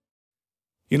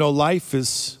Life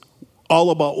is all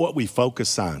about what we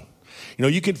focus on.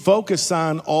 You can focus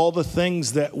on all the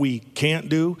things that we can't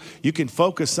do. You can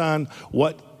focus on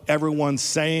what everyone's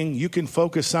saying. You can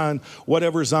focus on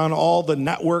whatever's on all the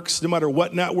networks, no matter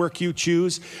what network you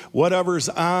choose, whatever's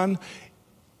on.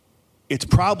 It's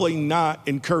probably not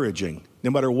encouraging,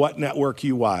 no matter what network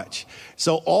you watch.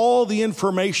 So all the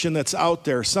information that's out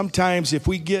there, sometimes if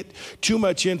we get too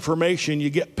much information, you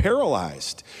get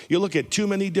paralyzed. You look at too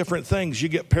many different things, you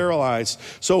get paralyzed.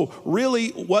 So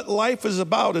really what life is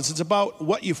about is it's about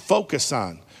what you focus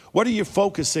on. What are you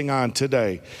focusing on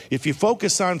today? If you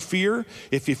focus on fear,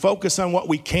 if you focus on what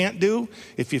we can't do,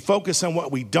 if you focus on what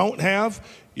we don't have,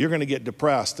 you're going to get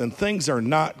depressed and things are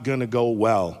not going to go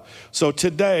well. So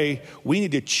today, we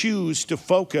need to choose to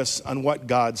focus on what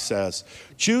God says.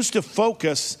 Choose to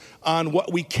focus on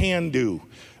what we can do.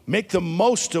 Make the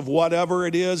most of whatever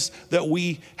it is that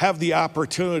we have the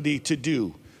opportunity to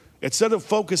do. Instead of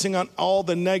focusing on all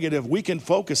the negative, we can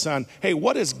focus on, hey,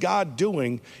 what is God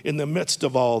doing in the midst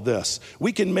of all this?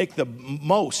 We can make the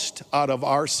most out of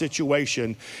our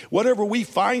situation. Whatever we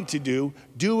find to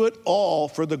do it all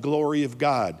for the glory of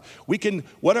God. We can,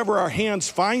 whatever our hands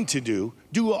find to do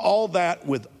all that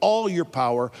with all your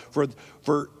power,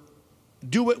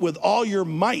 do it with all your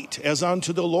might as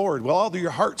unto the Lord, with all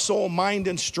your heart, soul, mind,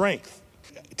 and strength.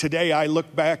 Today, I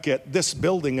look back at this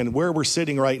building and where we're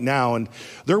sitting right now, and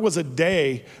there was a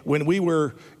day when we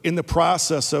were in the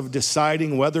process of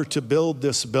deciding whether to build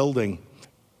this building,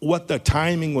 what the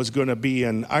timing was going to be.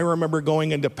 And I remember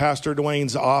going into Pastor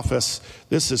Dwayne's office.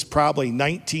 This is probably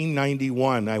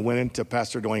 1991. I went into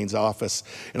Pastor Dwayne's office,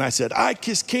 and I said, I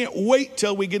just can't wait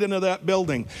till we get into that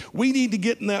building. We need to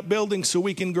get in that building so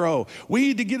we can grow. We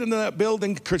need to get into that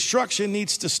building. Construction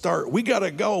needs to start. We got to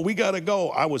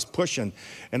go. I was pushing.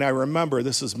 And I remember,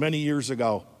 this is many years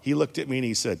ago, he looked at me and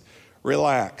he said,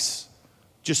 relax.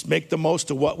 Just make the most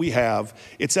of what we have.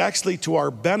 It's actually to our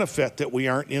benefit that we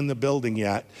aren't in the building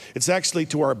yet. It's actually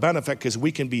to our benefit because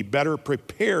we can be better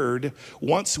prepared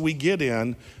once we get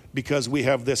in, because we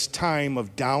have this time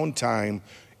of downtime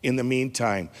in the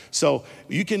meantime. So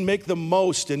you can make the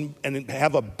most and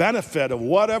have a benefit of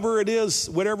whatever it is,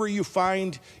 whatever you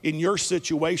find in your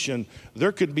situation.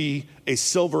 There could be a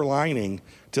silver lining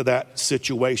to that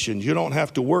situation. You don't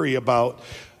have to worry about,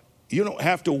 you don't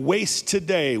have to waste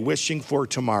today wishing for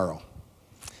tomorrow.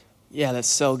 Yeah, that's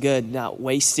so good. Not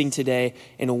wasting today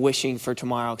and wishing for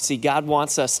tomorrow. See, God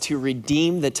wants us to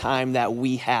redeem the time that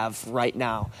we have right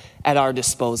now at our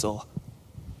disposal.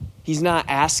 He's not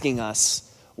asking us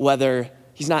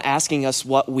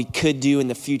what we could do in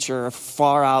the future or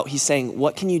far out. He's saying,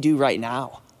 what can you do right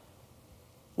now?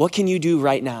 What can you do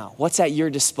right now? What's at your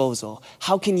disposal?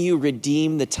 How can you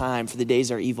redeem the time, for the days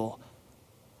are evil?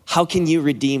 How can you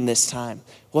redeem this time?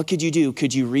 What could you do?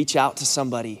 Could you reach out to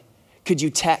somebody? Could you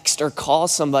text or call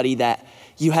somebody that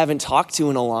you haven't talked to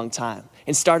in a long time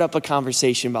and start up a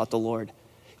conversation about the Lord?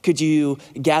 Could you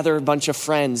gather a bunch of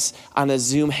friends on a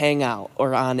Zoom hangout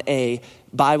or on a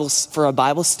Bible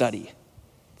study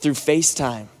through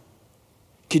FaceTime?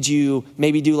 Could you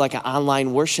maybe do like an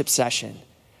online worship session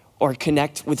or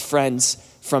connect with friends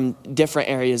from different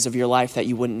areas of your life that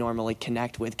you wouldn't normally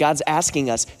connect with? God's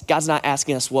not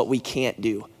asking us what we can't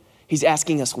do. He's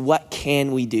asking us, what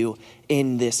can we do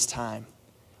in this time?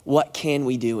 What can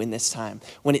we do in this time?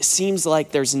 When it seems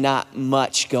like there's not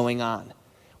much going on.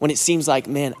 When it seems like,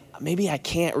 man, maybe I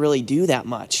can't really do that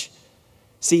much.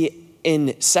 See,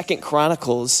 in 2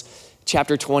 Chronicles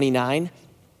chapter 29,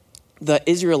 the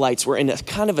Israelites were in a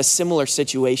kind of a similar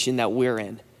situation that we're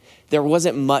in. There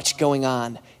wasn't much going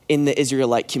on in the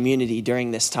Israelite community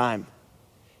during this time.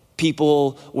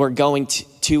 People were going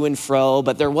to and fro,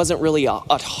 but there wasn't really a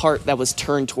heart that was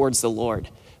turned towards the Lord.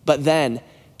 But then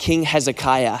King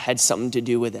Hezekiah had something to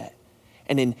do with it.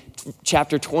 And in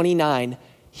chapter 29,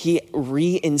 he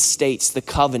reinstates the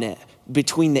covenant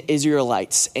between the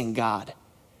Israelites and God.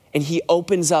 And he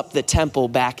opens up the temple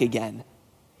back again.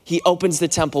 He opens the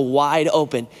temple wide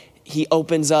open. He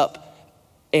opens up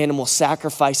animal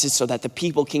sacrifices so that the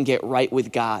people can get right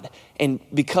with God. And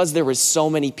because there was so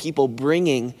many people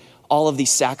bringing all of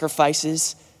these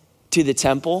sacrifices to the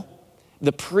temple,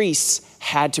 the priests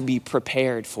had to be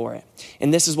prepared for it.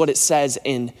 And this is what it says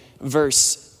in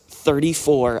verse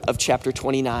 34 of chapter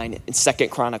 29 in 2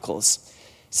 Chronicles.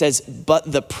 It says, but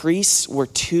the priests were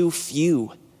too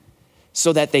few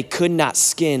so that they could not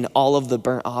skin all of the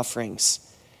burnt offerings.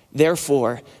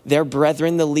 Therefore, their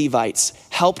brethren, the Levites,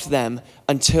 helped them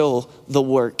until the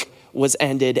work was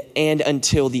ended and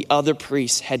until the other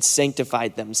priests had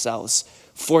sanctified themselves.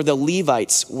 For the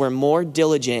Levites were more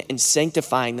diligent in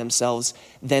sanctifying themselves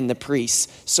than the priests.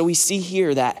 So we see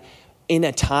here that in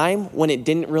a time when it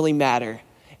didn't really matter,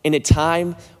 in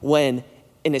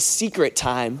a secret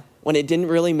time when it didn't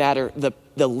really matter,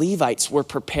 the Levites were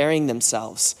preparing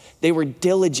themselves. They were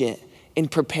diligent in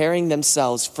preparing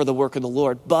themselves for the work of the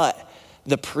Lord. But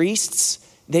the priests,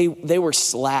 they were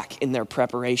slack in their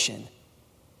preparation.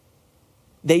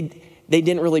 They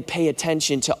didn't really pay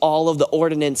attention to all of the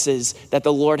ordinances that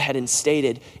the Lord had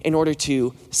instated in order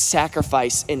to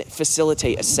sacrifice and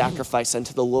facilitate a sacrifice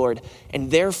unto the Lord.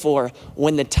 And therefore,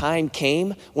 when the time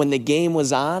came, when the game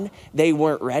was on, they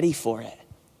weren't ready for it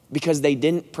because they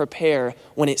didn't prepare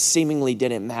when it seemingly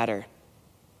didn't matter.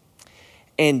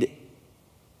 And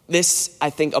this, I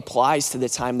think, applies to the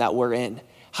time that we're in.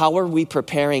 How are we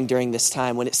preparing during this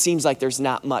time when it seems like there's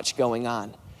not much going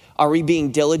on? Are we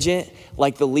being diligent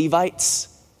like the Levites?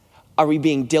 Are we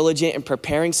being diligent in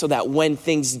preparing so that when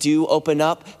things do open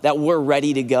up, that we're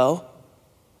ready to go?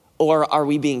 Or are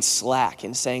we being slack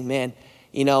and saying, man,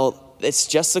 it's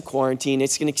just a quarantine,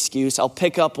 it's an excuse, I'll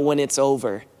pick up when it's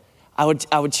over? I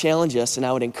would challenge us and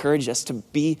I would encourage us to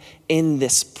be in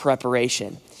this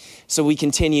preparation. So we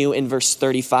continue in verse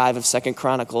 35 of 2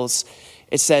 Chronicles.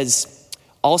 It says,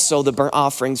 also the burnt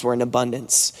offerings were in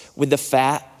abundance, with the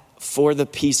fat for the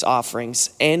peace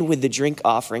offerings, and with the drink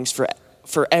offerings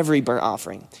for every burnt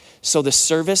offering. So the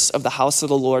service of the house of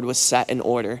the Lord was set in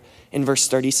order. In verse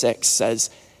 36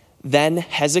 says, then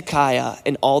Hezekiah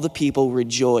and all the people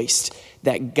rejoiced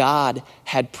that God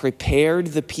had prepared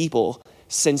the people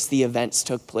since the events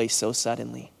took place so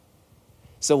suddenly.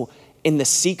 So in the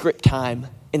secret time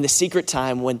when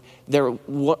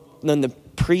the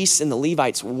priests and the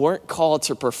Levites weren't called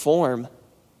to perform,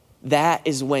 that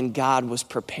is when God was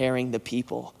preparing the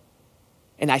people.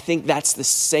 And I think that's the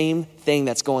same thing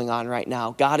that's going on right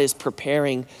now. God is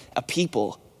preparing a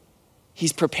people.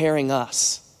 He's preparing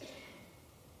us.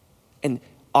 And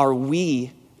are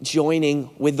we joining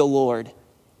with the Lord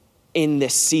in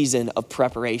this season of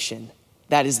preparation?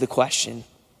 That is the question.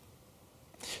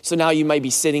 So now you might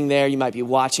be sitting there, you might be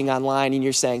watching online, and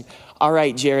you're saying, all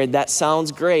right, Jared, that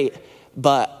sounds great,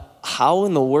 but how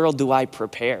in the world do I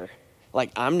prepare?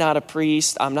 Like, I'm not a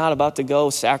priest. I'm not about to go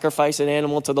sacrifice an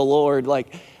animal to the Lord. Like,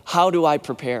 how do I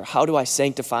prepare? How do I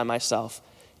sanctify myself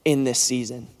in this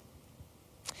season?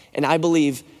 And I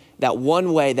believe that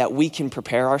one way that we can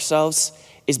prepare ourselves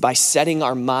is by setting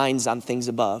our minds on things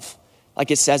above. Like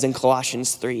it says in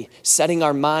Colossians 3, setting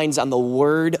our minds on the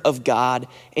word of God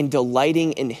and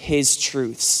delighting in his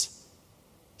truths.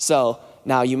 So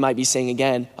now you might be saying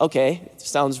again, okay, it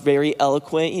sounds very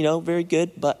eloquent, very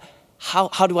good, but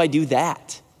how do I do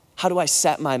that? How do I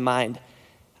set my mind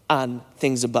on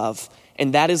things above?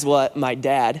 And that is what my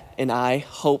dad and I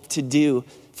hope to do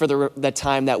for the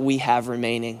time that we have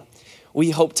remaining. We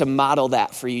hope to model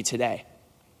that for you today.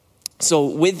 So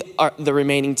with the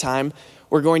remaining time,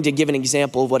 we're going to give an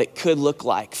example of what it could look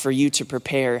like for you to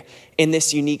prepare in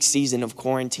this unique season of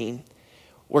quarantine.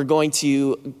 We're going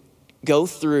to go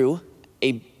through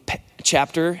a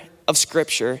chapter of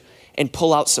scripture and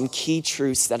pull out some key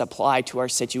truths that apply to our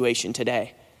situation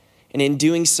today. And in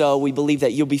doing so, we believe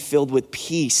that you'll be filled with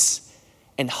peace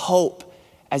and hope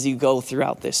as you go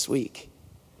throughout this week.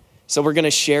 So we're going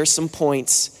to share some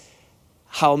points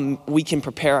how we can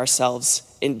prepare ourselves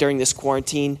during this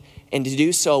quarantine. And to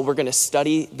do so, we're going to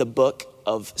study the book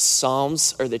of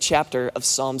Psalms, or the chapter of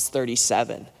Psalms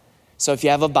 37. So if you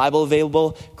have a Bible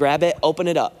available, grab it, open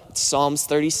it up. It's Psalms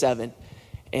 37.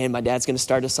 And my dad's going to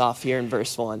start us off here in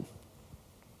verse 1.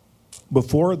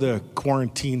 Before the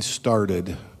quarantine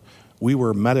started, we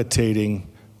were meditating,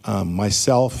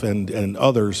 myself and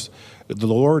others. The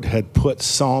Lord had put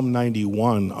Psalm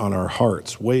 91 on our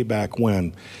hearts way back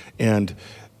when. And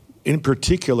in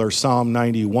particular, Psalm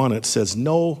 91, it says,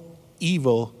 no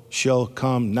evil shall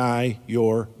come nigh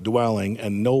your dwelling,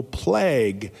 and no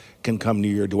plague can come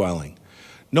near your dwelling.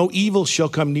 No evil shall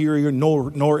come near you,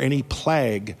 nor any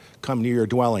plague come near your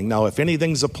dwelling. Now, if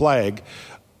anything's a plague,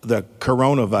 the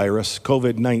coronavirus,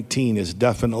 COVID-19, is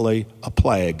definitely a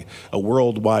plague, a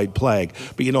worldwide plague.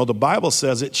 But the Bible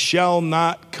says it shall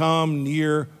not come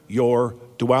near your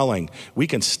dwelling. We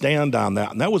can stand on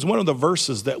that. And that was one of the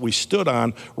verses that we stood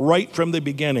on right from the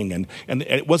beginning. And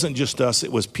it wasn't just us,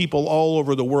 it was people all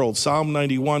over the world. Psalm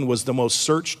 91 was the most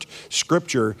searched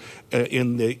scripture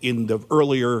in the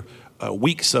earlier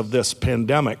weeks of this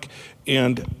pandemic.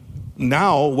 And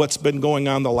now what's been going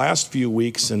on the last few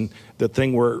weeks and the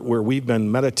thing where we've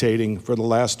been meditating for the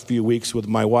last few weeks with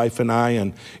my wife and I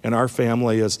and our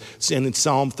family is in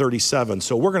Psalm 37.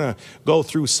 So we're going to go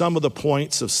through some of the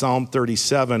points of Psalm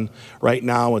 37 right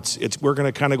now. We're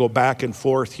going to kind of go back and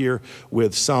forth here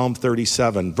with Psalm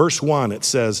 37. Verse 1, it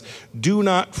says, "Do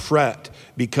not fret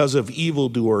because of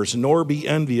evildoers, nor be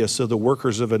envious of the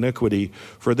workers of iniquity,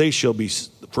 for they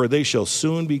shall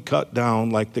soon be cut down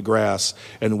like the grass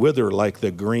and wither like the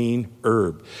green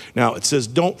herb." Now it says,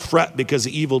 don't fret because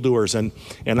of evildoers, and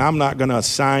I'm not going to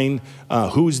assign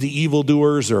who's the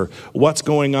evildoers or what's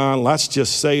going on. Let's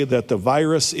just say that the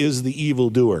virus is the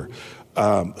evildoer.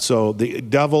 So the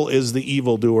devil is the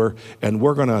evildoer, and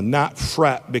we're going to not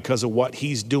fret because of what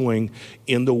he's doing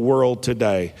in the world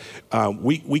today.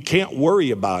 We can't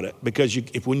worry about it because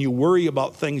when you worry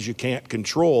about things you can't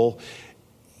control,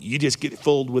 you just get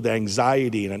filled with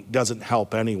anxiety, and it doesn't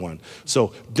help anyone.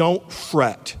 So don't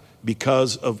fret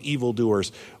because of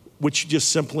evildoers, which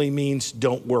just simply means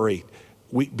don't worry.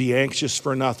 Be anxious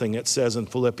for nothing, it says in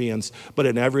Philippians, but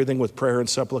in everything with prayer and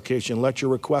supplication, let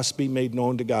your requests be made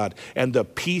known to God. And the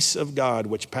peace of God,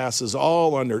 which passes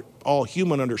all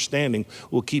human understanding,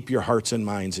 will keep your hearts and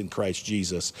minds in Christ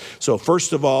Jesus. So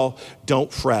first of all,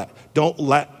 don't fret. Don't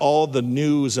let all the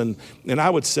news, and I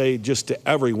would say just to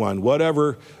everyone,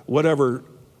 whatever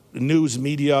news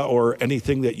media or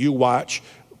anything that you watch,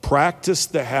 practice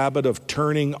the habit of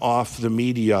turning off the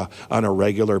media on a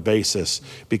regular basis,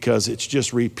 because it's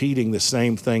just repeating the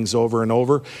same things over and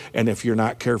over. And if you're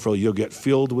not careful, you'll get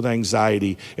filled with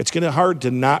anxiety. It's going to be hard to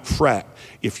not fret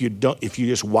if you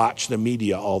just watch the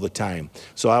media all the time.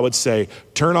 So I would say,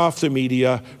 turn off the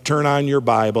media, turn on your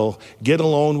Bible, get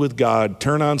alone with God,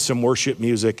 turn on some worship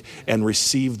music, and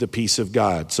receive the peace of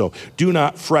God. So do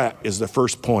not fret is the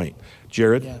first point.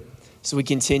 Jared? Yeah. So we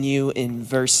continue in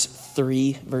verse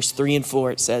 3 and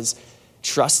 4. It says,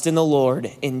 "Trust in the Lord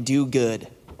and do good.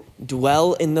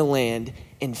 Dwell in the land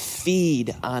and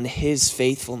feed on his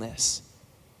faithfulness.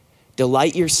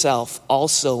 Delight yourself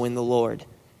also in the Lord,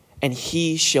 and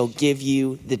he shall give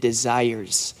you the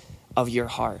desires of your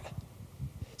heart."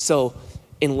 So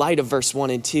in light of verse 1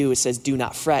 and 2, it says, do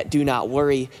not fret, do not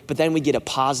worry. But then we get a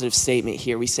positive statement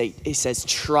here. It says,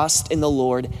 trust in the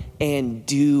Lord and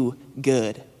do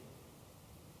good.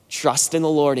 Trust in the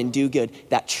Lord and do good.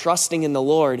 That trusting in the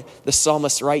Lord, the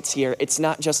psalmist writes here, it's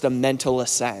not just a mental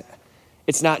assent.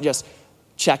 It's not just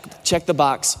check the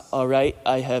box. All right,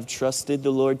 I have trusted the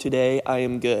Lord today. I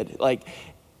am good. Like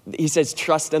he says,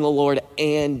 trust in the Lord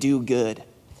and do good.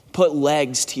 Put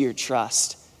legs to your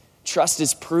trust. Trust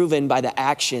is proven by the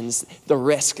actions, the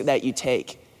risk that you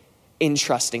take in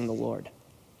trusting the Lord.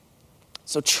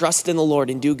 So trust in the Lord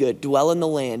and do good. Dwell in the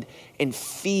land and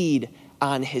feed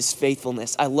on his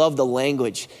faithfulness. I love the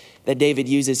language that David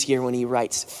uses here when he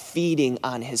writes feeding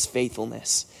on his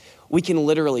faithfulness. We can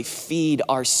literally feed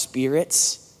our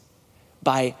spirits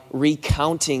by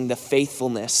recounting the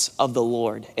faithfulness of the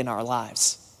Lord in our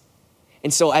lives.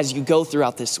 And so as you go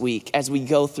throughout this week, as we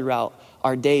go throughout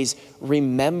our days,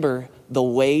 remember the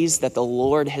ways that the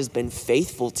Lord has been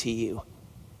faithful to you.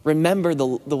 Remember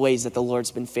the ways that the Lord's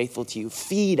been faithful to you.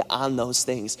 Feed on those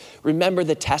things. Remember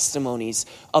the testimonies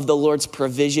of the Lord's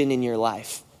provision in your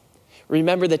life.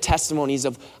 Remember the testimonies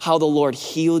of how the Lord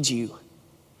healed you,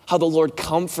 how the Lord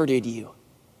comforted you.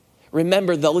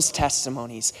 Remember those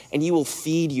testimonies, and you will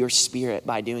feed your spirit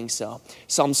by doing so.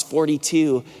 Psalms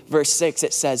 42, verse 6,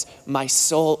 it says, my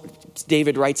soul,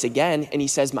 David writes again, and he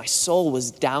says, my soul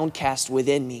was downcast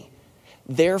within me.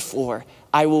 Therefore,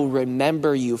 I will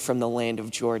remember you from the land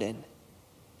of Jordan.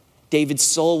 David's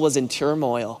soul was in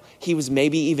turmoil. He was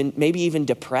maybe even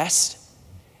depressed.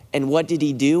 And what did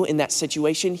he do in that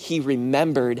situation? He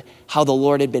remembered how the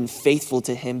Lord had been faithful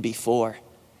to him before.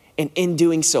 And in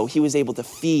doing so, he was able to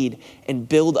feed and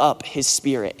build up his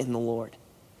spirit in the Lord.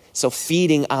 So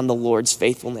feeding on the Lord's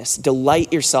faithfulness.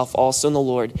 Delight yourself also in the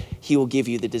Lord. He will give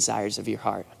you the desires of your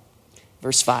heart.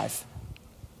 Verse 5.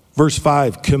 Verse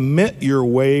 5, commit your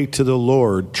way to the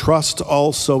Lord, trust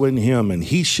also in him, and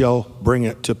he shall bring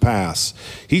it to pass.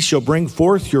 He shall bring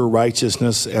forth your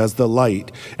righteousness as the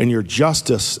light, and your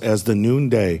justice as the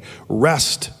noonday.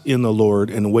 Rest in the Lord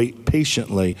and wait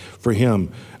patiently for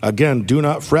him. Again, do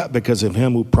not fret because of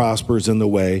him who prospers in the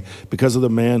way, because of the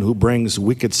man who brings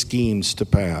wicked schemes to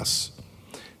pass.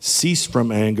 Cease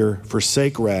from anger,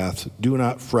 forsake wrath, do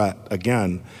not fret.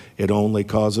 Again, it only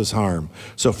causes harm.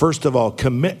 So first of all,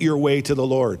 commit your way to the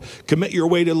Lord. Commit your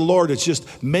way to the Lord. It's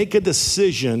just make a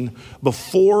decision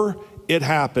before it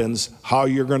happens how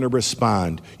you're going to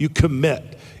respond. You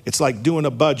commit. It's like doing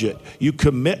a budget. You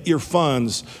commit your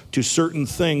funds to certain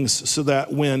things so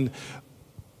that when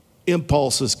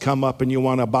impulses come up and you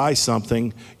want to buy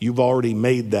something, you've already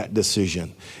made that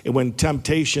decision. And when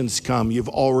temptations come, you've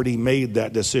already made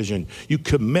that decision. You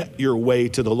commit your way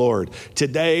to the Lord.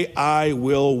 Today, I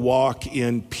will walk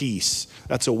in peace.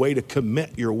 That's a way to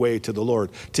commit your way to the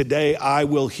Lord. Today, I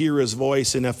will hear his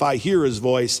voice, and if I hear his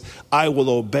voice, I will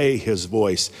obey his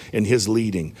voice and his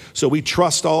leading. So we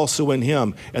trust also in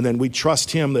him, and then we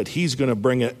trust him that he's going to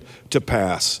bring it to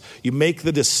pass. You make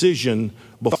the decision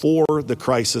before the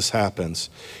crisis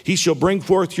happens. He shall bring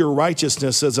forth your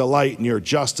righteousness as a light and your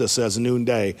justice as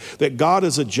noonday. That God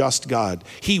is a just God.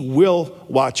 He will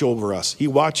watch over us. He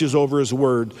watches over his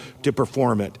word to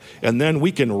perform it. And then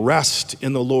we can rest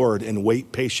in the Lord and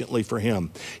wait patiently for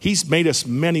him. He's made us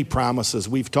many promises.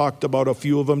 We've talked about a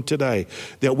few of them today,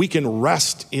 that we can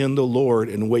rest in the Lord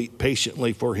and wait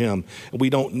patiently for him. And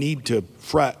we don't need to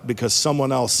fret because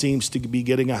someone else seems to be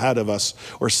getting ahead of us,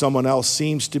 or someone else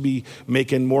seems to be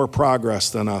making more progress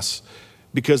than us,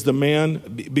 because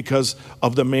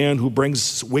of the man who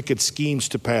brings wicked schemes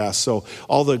to pass. So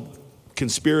all the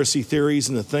conspiracy theories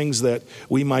and the things that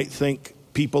we might think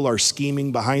people are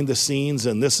scheming behind the scenes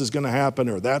and this is going to happen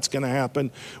or that's going to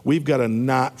happen, we've got to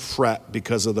not fret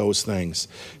because of those things.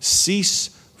 Cease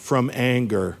from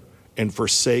anger and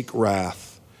forsake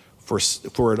wrath,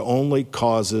 for it only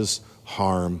causes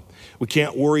harm. We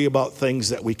can't worry about things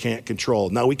that we can't control.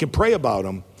 Now, we can pray about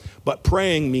them, but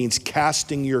praying means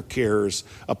casting your cares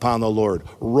upon the Lord,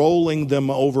 rolling them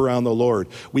over on the Lord.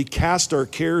 We cast our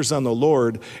cares on the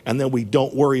Lord, and then we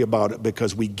don't worry about it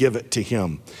because we give it to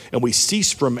him. And we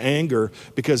cease from anger,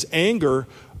 because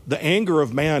the anger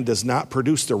of man does not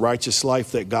produce the righteous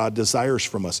life that God desires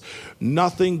from us.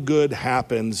 Nothing good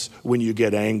happens when you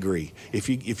get angry.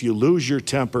 If you lose your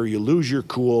temper, you lose your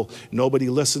cool, nobody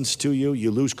listens to you, you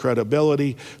lose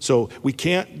credibility. So we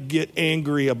can't get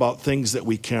angry about things that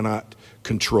we cannot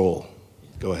control.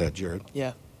 Go ahead, Jared.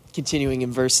 Yeah. Continuing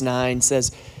in verse 9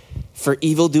 says, "For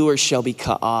evildoers shall be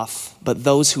cut off, but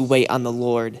those who wait on the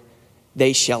Lord,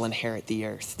 they shall inherit the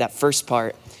earth." That first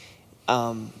part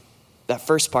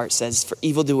says, for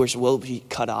evildoers will be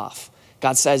cut off.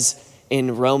 God says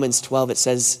in Romans 12, it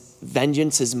says,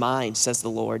 "Vengeance is mine, says the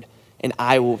Lord, and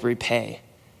I will repay."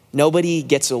 Nobody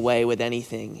gets away with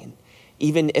anything. And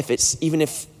even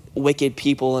if wicked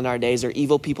people in our days or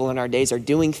evil people in our days are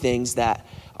doing things that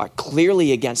are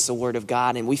clearly against the word of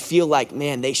God, and we feel like,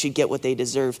 man, they should get what they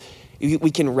deserve,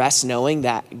 we can rest knowing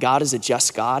that God is a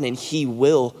just God and he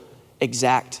will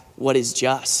exact what is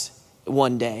just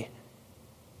one day.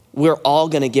 We're all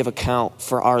going to give account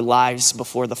for our lives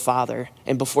before the Father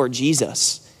and before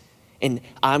Jesus. And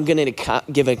I'm going to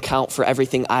give account for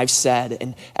everything I've said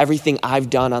and everything I've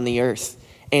done on the earth.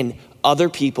 And other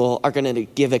people are going to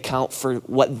give account for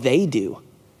what they do.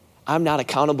 I'm not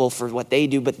accountable for what they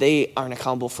do, but they aren't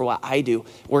accountable for what I do.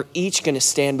 We're each going to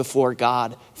stand before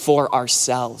God for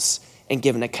ourselves and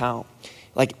give an account.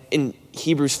 Like in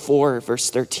Hebrews 4, verse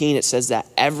 13, it says that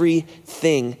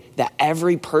everything that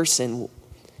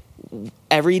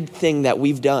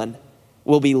we've done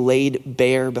will be laid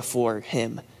bare before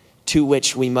him,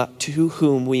 to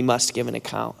whom we must give an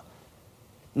account.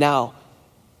 Now,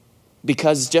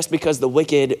 just because the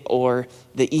wicked or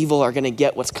the evil are going to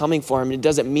get what's coming for them, it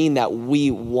doesn't mean that we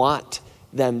want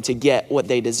them to get what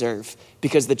they deserve.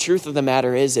 Because the truth of the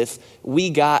matter is, if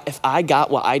I got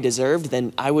what I deserved,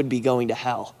 then I would be going to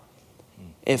hell.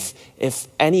 If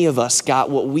any of us got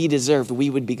what we deserved, we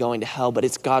would be going to hell. But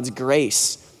it's God's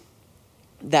grace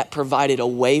that provided a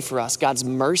way for us, God's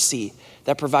mercy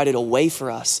that provided a way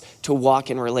for us to walk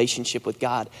in relationship with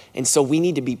God. And so we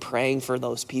need to be praying for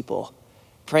those people,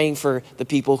 praying for the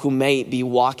people who may be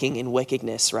walking in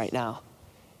wickedness right now.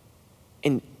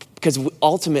 And because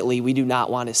ultimately we do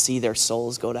not want to see their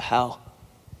souls go to hell.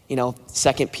 2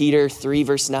 Peter 3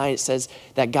 verse 9, it says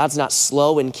that God's not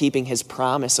slow in keeping his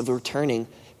promise of returning,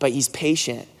 but he's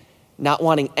patient, not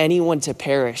wanting anyone to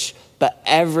perish, but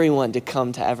everyone to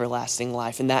come to everlasting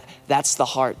life. And that's the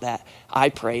heart that I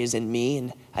pray is in me,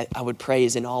 and I would pray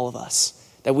is in all of us,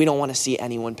 that we don't want to see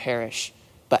anyone perish,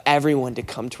 but everyone to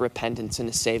come to repentance and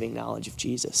a saving knowledge of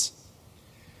Jesus.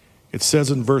 It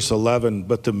says in verse 11,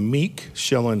 "But the meek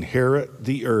shall inherit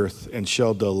the earth and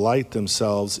shall delight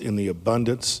themselves in the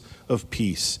abundance of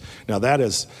peace." Now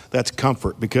that's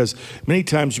comfort, because many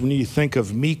times when you think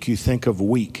of meek, you think of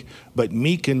weak. But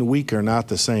meek and weak are not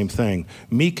the same thing.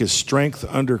 Meek is strength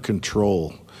under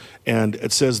control. And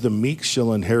it says the meek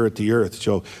shall inherit the earth.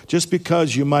 So just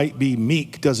because you might be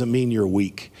meek doesn't mean you're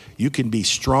weak. You can be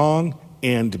strong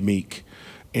and meek.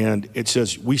 And it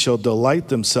says, we shall delight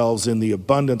themselves in the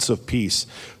abundance of peace.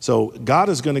 So God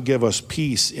is going to give us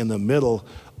peace in the middle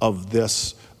of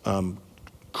this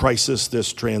crisis,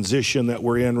 this transition that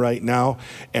we're in right now.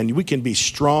 And we can be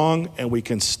strong, and we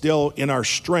can still, in our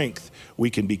strength, we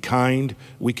can be kind,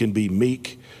 we can be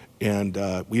meek, and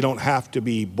we don't have to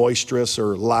be boisterous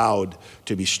or loud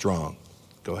to be strong.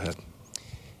 Go ahead.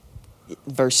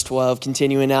 Verse 12,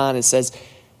 continuing on, it says,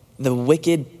 the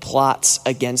wicked plots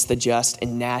against the just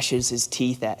and gnashes his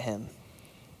teeth at him.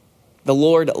 The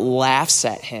Lord laughs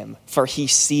at him, for he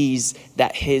sees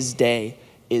that his day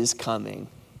is coming.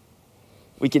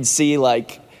 I could see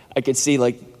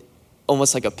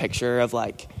almost like a picture of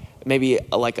maybe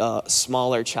like a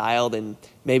smaller child, and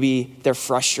maybe they're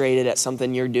frustrated at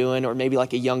something you're doing, or maybe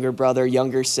like a younger brother,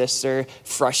 younger sister,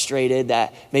 frustrated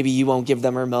that maybe you won't give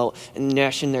them a remote, and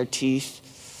gnashing their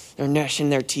teeth. They're gnashing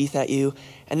their teeth at you,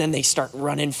 and then they start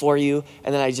running for you,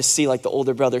 and then I just see like the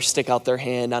older brother stick out their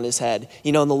hand on his head,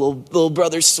 and the little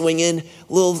brother's swinging,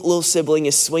 little sibling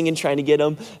is swinging trying to get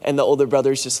him, and the older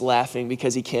brother's just laughing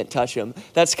because he can't touch him.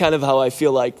 That's kind of how I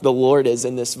feel like the Lord is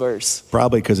in this verse.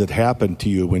 Probably because it happened to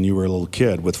you when you were a little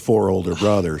kid with 4 older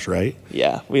brothers, right?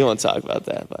 Yeah, we won't talk about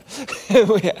that,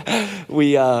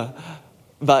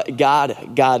 but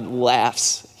God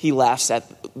laughs. He laughs at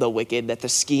the wicked, at the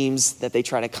schemes that they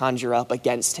try to conjure up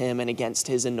against him and against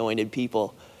his anointed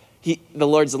people. The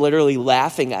Lord's literally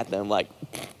laughing at them like,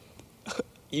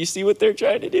 you see what they're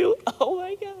trying to do? Oh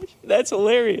my gosh, that's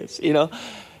hilarious.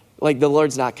 Like the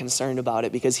Lord's not concerned about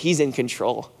it because he's in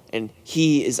control and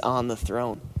he is on the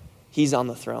throne. He's on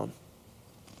the throne.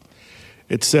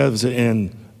 It says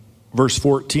in verse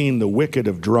 14, the wicked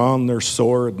have drawn their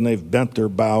sword and they've bent their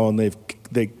bow, and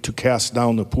to cast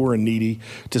down the poor and needy,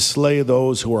 to slay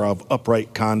those who are of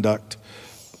upright conduct.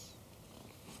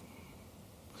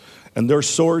 And their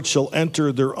sword shall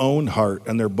enter their own heart,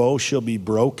 and their bow shall be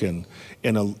broken.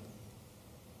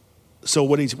 So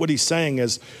what he's saying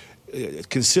is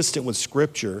consistent with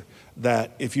Scripture,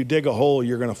 that if you dig a hole,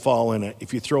 you're going to fall in it.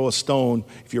 If you throw a stone,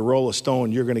 if you roll a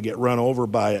stone, you're going to get run over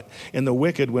by it. And the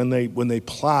wicked, when they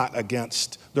plot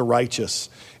against the righteous,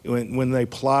 when they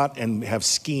plot and have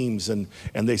schemes and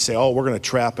they say, oh, we're going to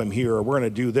trap him here, or we're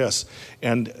going to do this.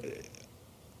 And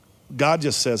God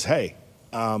just says, hey,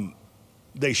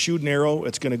 they shoot an arrow,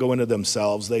 it's going to go into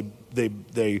themselves.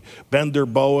 They bend their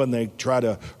bow and they try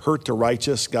to hurt the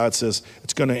righteous. God says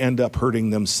it's going to end up hurting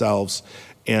themselves.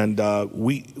 And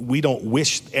we don't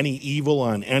wish any evil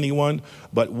on anyone,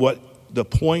 but what the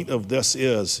point of this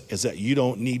is that you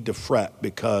don't need to fret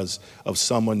because of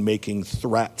someone making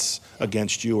threats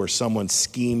against you or someone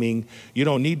scheming. You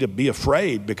don't need to be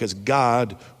afraid because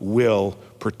God will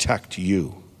protect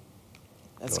you.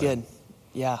 That's good.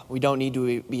 Yeah, we don't need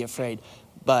to be afraid.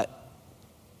 But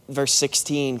verse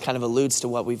 16 kind of alludes to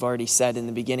what we've already said in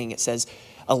the beginning. It says,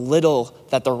 a little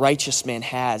that the righteous man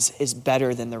has is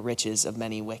better than the riches of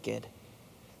many wicked.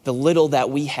 The little that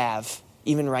we have,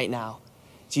 even right now,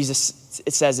 Jesus,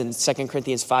 it says in 2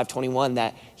 Corinthians 5:21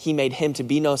 that he made him to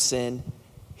be no sin,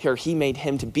 or he made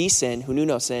him to be sin who knew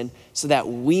no sin, so that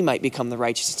we might become the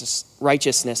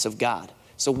righteousness of God.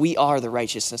 So we are the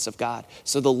righteousness of God.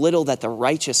 So the little that the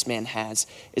righteous man has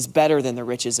is better than the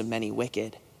riches of many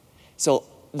wicked. So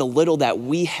the little that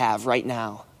we have right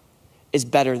now is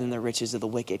better than the riches of the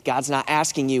wicked. God's not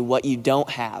asking you what you don't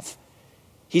have.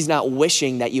 He's not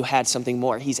wishing that you had something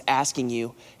more. He's asking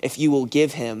you if you will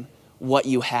give him what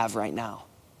you have right now.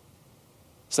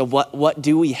 So what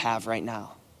do we have right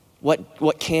now?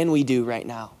 What can we do right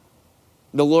now?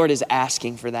 The Lord is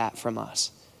asking for that from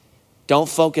us. Don't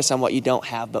focus on what you don't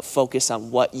have, but focus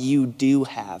on what you do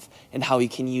have and how you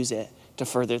can use it to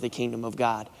further the kingdom of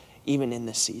God, even in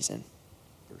this season.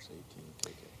 Verse 18,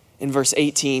 take it. In verse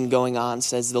 18 going on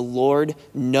says, the Lord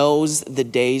knows the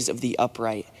days of the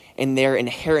upright, and their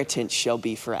inheritance shall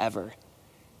be forever.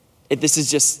 This is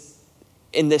just,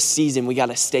 in this season, we got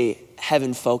to stay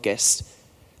heaven focused.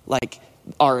 Like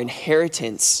our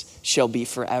inheritance shall be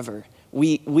forever.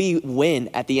 We win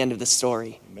at the end of the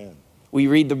story. Amen. We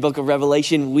read the book of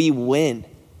Revelation, we win.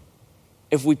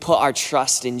 If we put our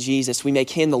trust in Jesus, we make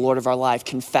him the Lord of our life,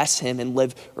 confess him and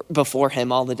live before him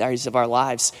all the days of our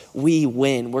lives, we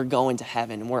win. We're going to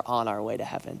heaven and we're on our way to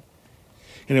heaven.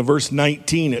 And in verse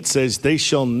 19, it says, they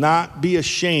shall not be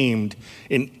ashamed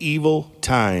in evil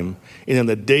time, and in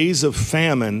the days of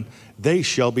famine, they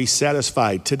shall be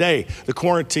satisfied. Today, the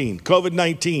quarantine,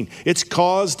 COVID-19, it's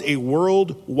caused a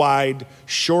worldwide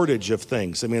shortage of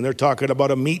things. I mean, they're talking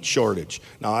about a meat shortage.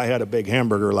 Now, I had a big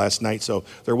hamburger last night, so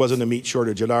there wasn't a meat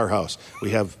shortage at our house. We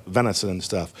have venison and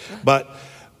stuff. But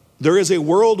there is a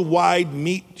worldwide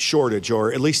meat shortage,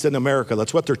 or at least in America.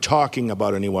 That's what they're talking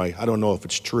about anyway. I don't know if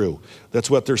it's true. That's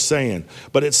what they're saying.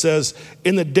 But it says,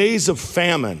 in the days of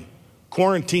famine,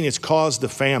 Quarantine has caused a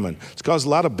famine. It's caused a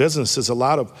lot of businesses, a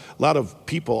lot of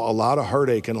people, a lot of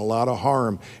heartache and a lot of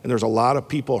harm. And there's a lot of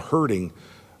people hurting.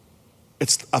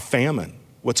 It's a famine,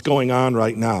 what's going on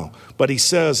right now. But he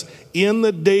says, in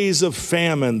the days of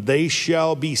famine, they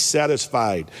shall be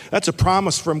satisfied. That's a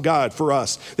promise from God for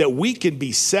us, that we can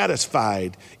be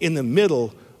satisfied in the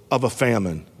middle of a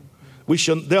famine.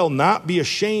 They'll not be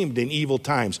ashamed in evil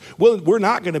times. Well, we're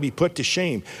not going to be put to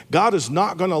shame. God is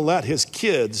not going to let his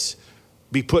kids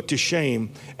be put to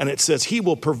shame. And it says he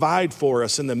will provide for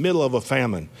us in the middle of a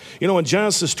famine. You know, in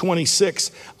Genesis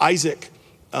 26, Isaac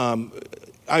had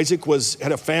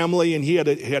a family, and he had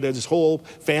his whole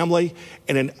family.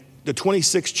 And in the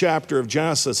 26th chapter of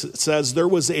Genesis, it says there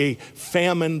was a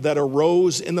famine that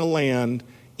arose in the land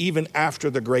even after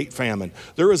the great famine.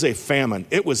 There was a famine.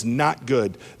 It was not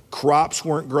good. Crops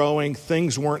weren't growing.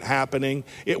 Things weren't happening.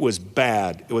 It was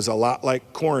bad. It was a lot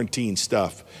like quarantine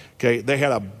stuff. Okay, they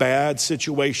had a bad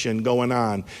situation going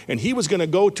on. And he was going to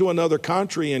go to another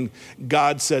country, and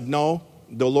God said no.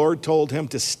 The Lord told him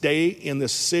to stay in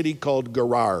this city called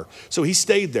Gerar. So he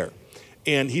stayed there.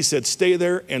 And he said, stay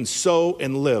there and sow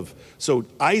and live. So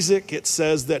Isaac, it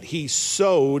says that he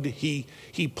sowed, he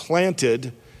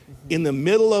planted in the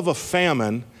middle of a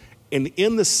famine, and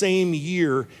in the same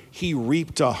year, he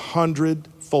reaped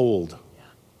 100-fold.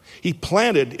 He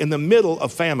planted in the middle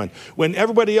of famine. When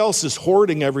everybody else is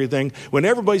hoarding everything, when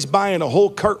everybody's buying a whole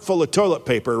cart full of toilet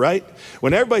paper, right?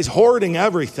 When everybody's hoarding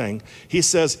everything, he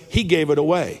says he gave it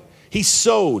away. He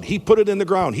sowed, he put it in the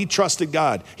ground, he trusted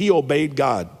God, he obeyed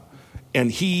God.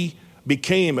 And he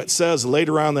became, it says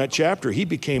later on in that chapter, he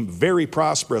became very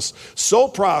prosperous. So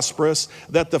prosperous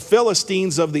that the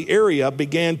Philistines of the area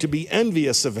began to be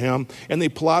envious of him, and they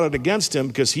plotted against him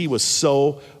because he was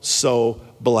so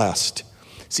blessed.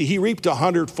 See, he reaped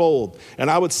 100-fold. And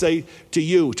I would say to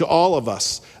you, to all of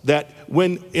us, that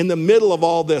when in the middle of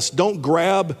all this, don't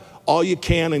grab all you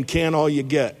can and can all you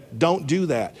get. Don't do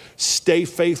that. Stay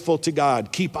faithful to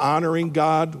God. Keep honoring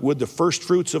God with the first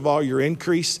fruits of all your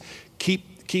increase.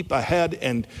 Keep ahead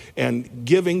and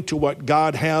giving to what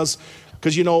God has.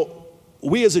 Because, you know,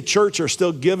 we as a church are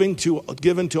still given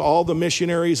to all the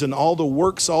missionaries and all the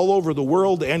works all over the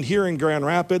world, and here in Grand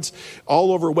Rapids,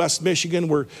 all over West Michigan,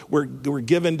 we're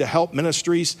given to help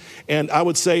ministries. And I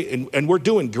would say, and we're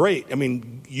doing great. I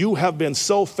mean, you have been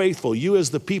so faithful. You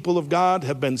as the people of God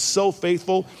have been so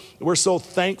faithful. We're so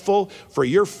thankful for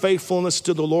your faithfulness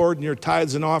to the Lord and your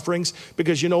tithes and offerings,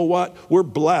 because you know what? We're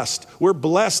blessed. We're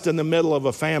blessed in the middle of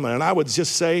a famine. And I would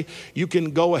just say you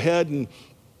can go ahead and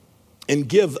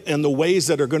give in the ways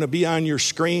that are going to be on your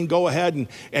screen. Go ahead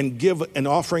and give an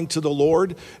offering to the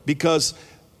Lord, because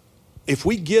if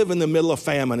we give in the middle of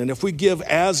famine, and if we give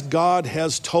as God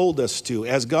has told us to,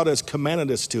 as God has commanded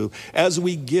us to, as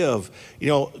we give, you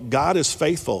know, God is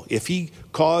faithful. If he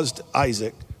caused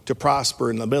Isaac to prosper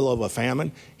in the middle of a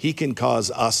famine, he can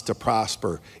cause us to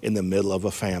prosper in the middle of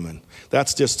a famine.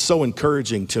 That's just so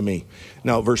encouraging to me.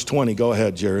 Now, verse 20, go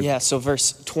ahead, Jared. Yeah, so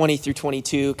verse 20 through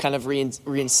 22 kind of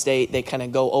reinstate, they kind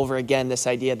of go over again this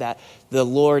idea that the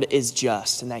Lord is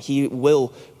just and that he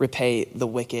will repay the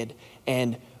wicked.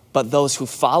 But those who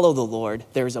follow the Lord,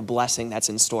 there's a blessing that's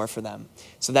in store for them.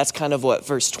 So that's kind of what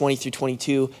verse 20 through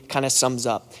 22 kind of sums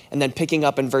up. And then picking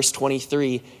up in verse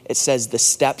 23, it says, the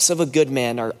steps of a good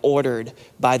man are ordered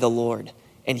by the Lord,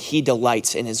 and he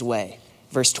delights in his way.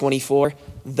 Verse 24,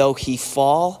 though he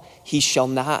fall, he shall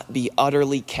not be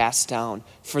utterly cast down,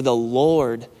 for the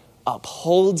Lord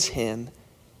upholds him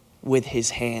with his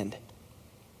hand.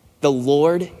 The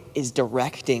Lord is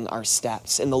directing our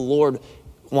steps, and the Lord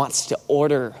wants to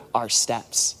order our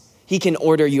steps. He can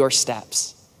order your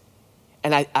steps.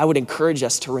 And I would encourage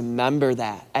us to remember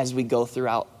that as we go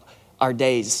throughout our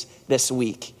days this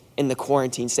week in the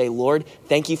quarantine. Say, Lord,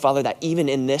 thank you, Father, that even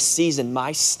in this season,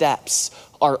 my steps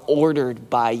are ordered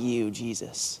by you,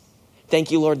 Jesus. Thank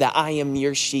you, Lord, that I am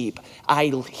your sheep. I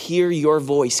hear your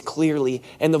voice clearly,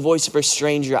 and the voice of a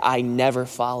stranger I never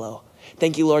follow.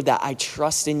 Thank you, Lord, that I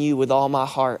trust in you with all my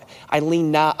heart. I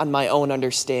lean not on my own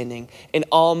understanding. In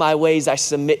all my ways I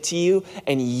submit to you,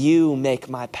 and you make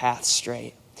my path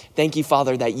straight. Thank you,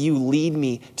 Father, that you lead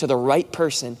me to the right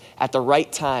person at the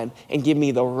right time and give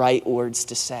me the right words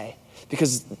to say,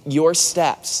 because your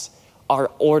steps are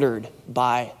ordered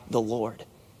by the Lord.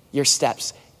 Your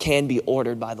steps can be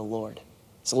ordered by the Lord.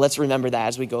 So let's remember that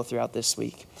as we go throughout this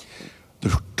week. The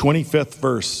 25th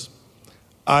verse.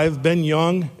 I've been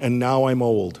young and now I'm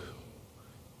old,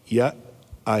 yet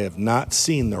I have not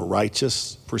seen the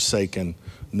righteous forsaken,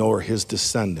 nor his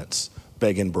descendants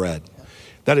begging bread.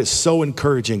 That is so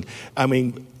encouraging. I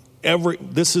mean,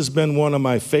 This has been one of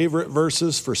my favorite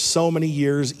verses for so many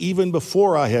years. Even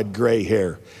before I had gray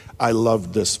hair, I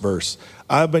loved this verse.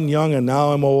 I've been young and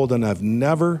now I'm old, and I've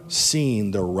never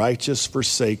seen the righteous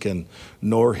forsaken,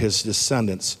 nor his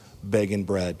descendants begging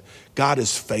bread. God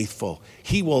is faithful.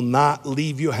 He will not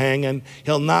leave you hanging.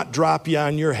 He'll not drop you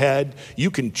on your head. You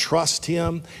can trust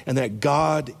him, and that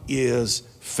God is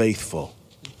faithful.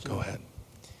 Go ahead.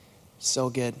 So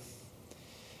good.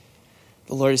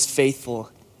 The Lord is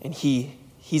faithful, and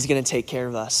he's going to take care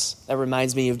of us. That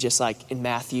reminds me of just like in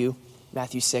Matthew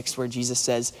 6, where Jesus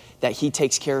says that he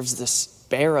takes care of the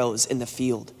sparrows in the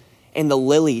field, and the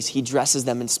lilies, he dresses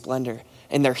them in splendor,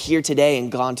 and they're here today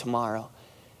and gone tomorrow.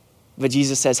 But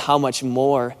Jesus says, how much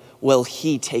more will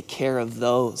he take care of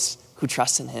those who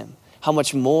trust in him? How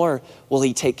much more will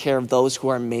he take care of those who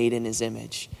are made in his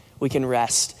image? We can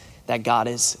rest that God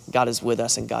is with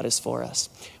us and God is for us.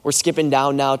 We're skipping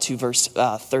down now to verse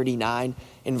 39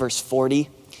 and verse 40.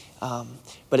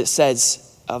 But it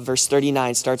says, verse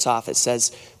 39 starts off, it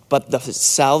says, but the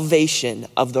salvation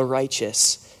of the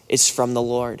righteous is from the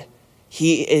Lord.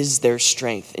 He is their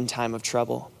strength in time of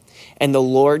trouble. And the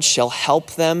Lord shall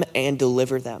help them and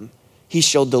deliver them. He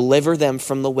shall deliver them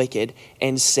from the wicked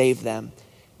and save them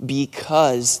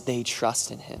because they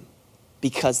trust in him.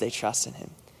 Because they trust in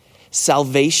him.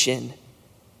 Salvation,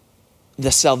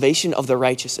 the salvation of the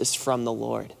righteous is from the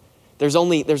Lord. There's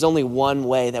only one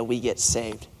way that we get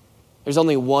saved. There's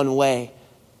only one way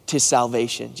to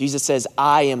salvation. Jesus says,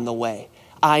 I am the way.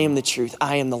 I am the truth.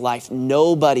 I am the life.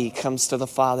 Nobody comes to the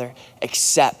Father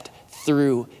except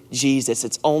through Jesus.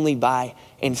 It's only by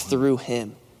and through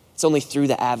him. It's only through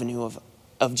the avenue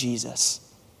of Jesus.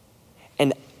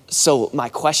 And so my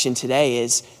question today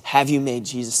is, have you made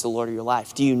Jesus the Lord of your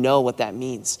life? Do you know what that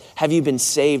means? Have you been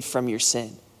saved from your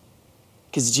sin?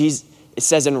 Because it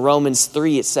says in Romans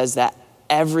 3, it says that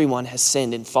everyone has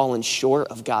sinned and fallen short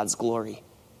of God's glory.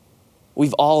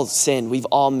 We've all sinned. We've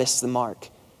all missed the mark.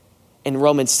 In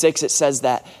Romans 6, it says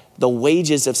that the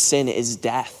wages of sin is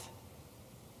death.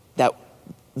 That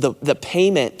the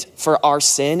payment for our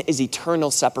sin is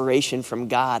eternal separation from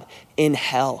God in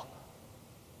hell.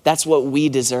 That's what we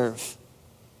deserve.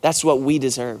 That's what we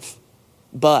deserve.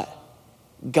 But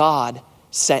God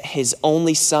sent his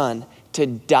only son to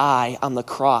die on the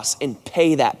cross and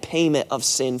pay that payment of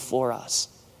sin for us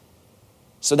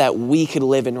so that we could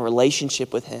live in a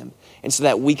relationship with him and so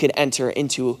that we could enter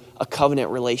into a covenant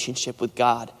relationship with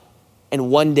God and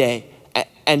one day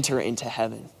enter into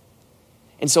heaven.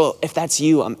 And so if that's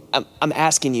you, I'm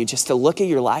asking you just to look at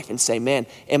your life and say, man,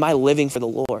 am I living for the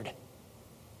Lord?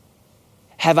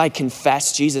 Have I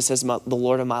confessed Jesus as the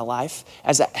Lord of my life?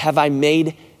 Have I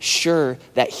made sure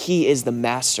that he is the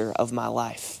master of my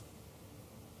life?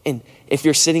 And if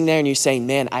you're sitting there and you're saying,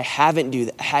 man, I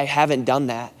haven't done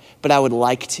that, but I would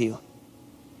like to.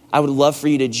 I would love for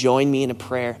you to join me in a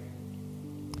prayer.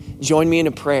 Join me in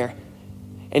a prayer.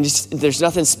 And there's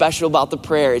nothing special about the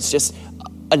prayer. It's just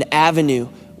an avenue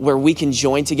where we can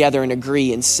join together and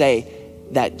agree and say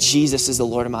that Jesus is the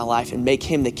Lord of my life and make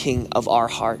him the king of our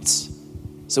hearts.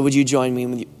 So would you join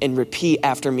me and repeat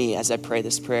after me as I pray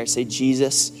this prayer? Say,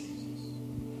 Jesus,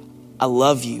 I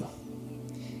love you.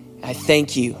 I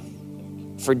thank you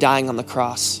for dying on the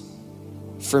cross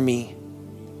for me.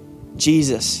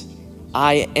 Jesus,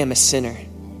 I am a sinner.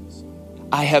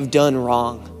 I have done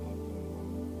wrong.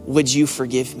 Would you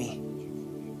forgive me?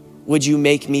 Would you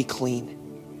make me clean?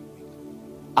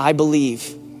 I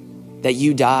believe that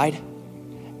you died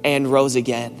and rose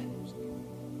again.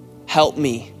 Help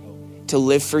me to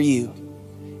live for you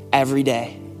every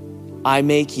day. I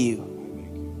make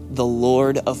you the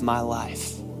Lord of my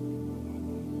life.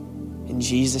 In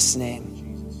Jesus'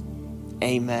 name,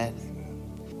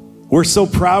 amen. We're so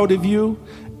proud of you,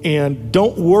 and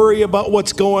don't worry about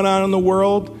what's going on in the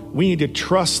world. We need to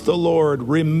trust the Lord.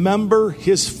 Remember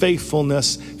his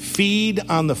faithfulness. Feed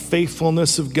on the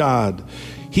faithfulness of God.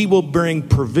 He will bring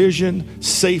provision,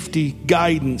 safety,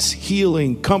 guidance,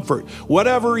 healing, comfort.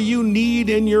 Whatever you need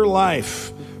in your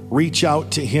life, reach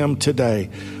out to him today.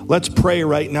 Let's pray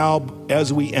right now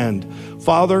as we end.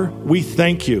 Father, we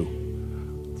thank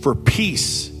you for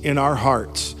peace in our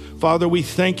hearts. Father, we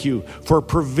thank you for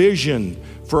provision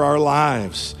for our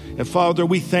lives. And Father,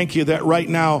 we thank you that right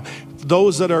now,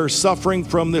 those that are suffering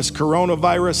from this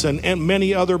coronavirus and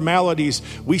many other maladies,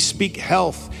 we speak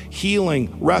health,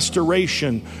 healing,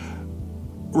 restoration,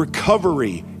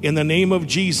 recovery in the name of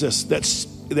Jesus,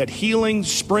 that healing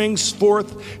springs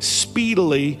forth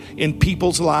speedily in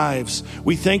people's lives.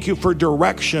 We thank you for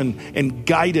direction and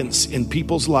guidance in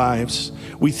people's lives.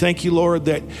 We thank you, Lord,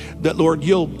 that Lord,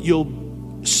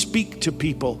 you'll speak to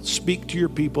people, speak to your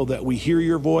people, that we hear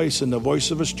your voice, and the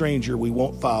voice of a stranger we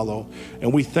won't follow.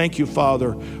 And we thank you,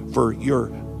 Father, for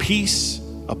your peace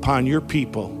upon your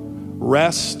people.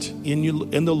 Rest in you,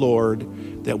 in the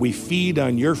Lord, that we feed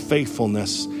on your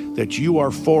faithfulness, that you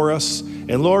are for us.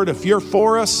 And Lord, if you're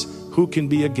for us, who can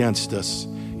be against us?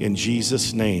 In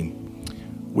Jesus' name.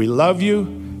 We love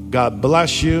you. God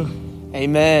bless you.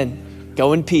 Amen.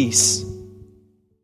 Go in peace.